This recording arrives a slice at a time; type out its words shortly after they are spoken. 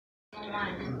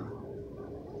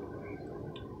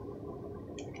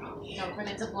Don't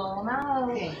forget to blow them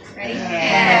out. Okay. Ready?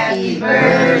 Happy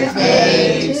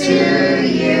birthday to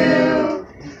you.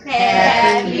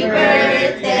 Happy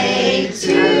birthday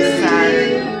to you.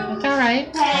 It's all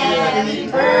right. Happy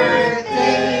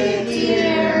birthday,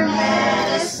 dear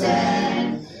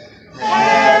Madison.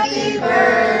 Happy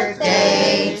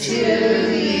birthday to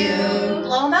you.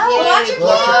 Blow them out. Watch it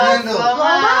blow. Blow Blow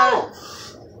out.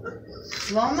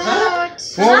 Blow them out.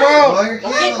 Blow them out.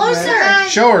 Get closer.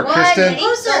 Show her, Kristen.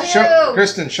 Closer.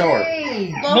 Kristen, show her.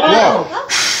 Blow. Blow.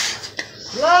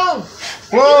 Blow.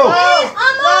 Blow.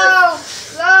 Blow.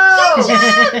 Blow.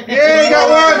 Yeah, you got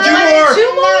one. Two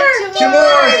more. Two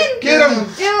more. Get him.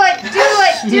 Do it. Do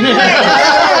it. Do it.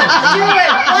 Do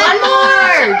it. One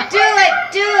more. Do it.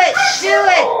 Do it. Do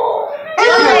it. Do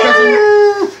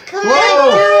it. Come on.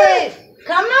 Do it.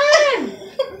 Come on.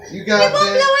 You got It won't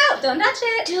this. blow out. Don't touch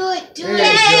it. Do it. Do There it.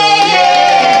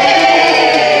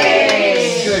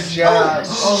 you go. Good job.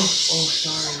 Oh,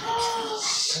 sorry.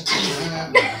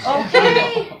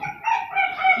 Okay.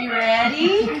 You ready?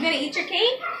 You're gonna eat your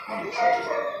cake?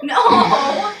 No.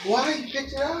 Why you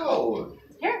picked it out?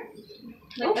 Here.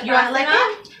 You want to lick him?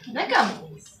 Lick him.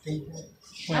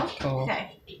 Okay.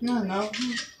 No.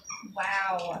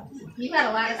 Wow. You got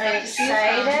a lot of stuff. Are you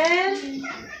excited?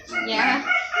 Yeah.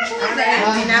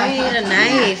 Alright, now we need a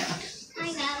knife.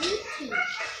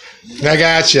 I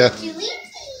got you. Who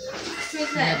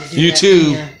is that? You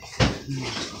too.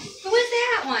 Who is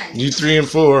that one? You 3 and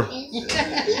 4.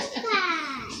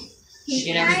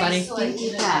 Get everybody.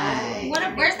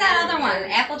 Where's that other one?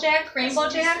 Applejack? Rainbow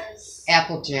Jack?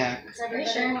 Applejack. Are you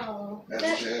sure?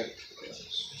 That's it.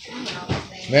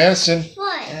 Madison,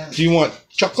 do you want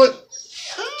chocolate?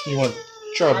 You want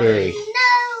strawberry?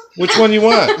 No. Which one you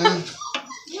want?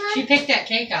 She picked that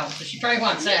cake out, so she probably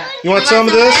wants that. You want some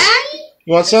of this?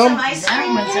 You want some?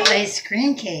 That one's an ice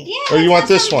cream cake. Or you want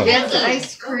this one? That's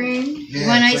ice cream. Yeah, You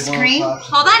want it's ice like cream? one of those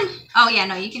Hold on. Oh, yeah,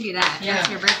 no, you can do that. Yeah. That's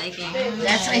your birthday cake.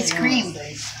 That's ice cream.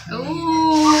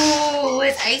 Ooh,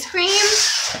 it's ice cream?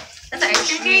 That's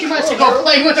ice cream She cake? wants to go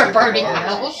play with her Barbie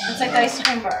dolls. It's like the ice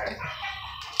cream bar.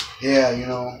 Yeah, you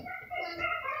know.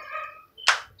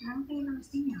 I don't think I've ever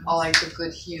seen them. I like the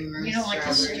good humor. You don't like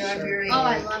the strawberry? Oh,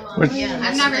 I love What- them. Yeah, I've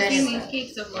that's never what that seen is. these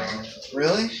cakes before.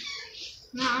 Really?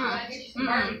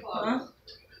 Nuh-uh.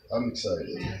 I'm excited.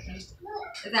 Is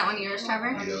that one of yours,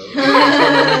 Trevor?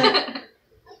 Yeah.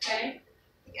 Okay.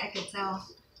 I could tell.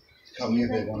 Tell me if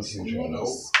they want to see each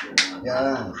other.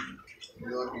 Yeah.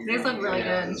 These look really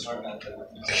good.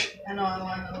 I know, I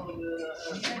want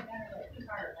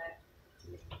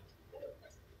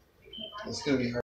It's gonna be hard.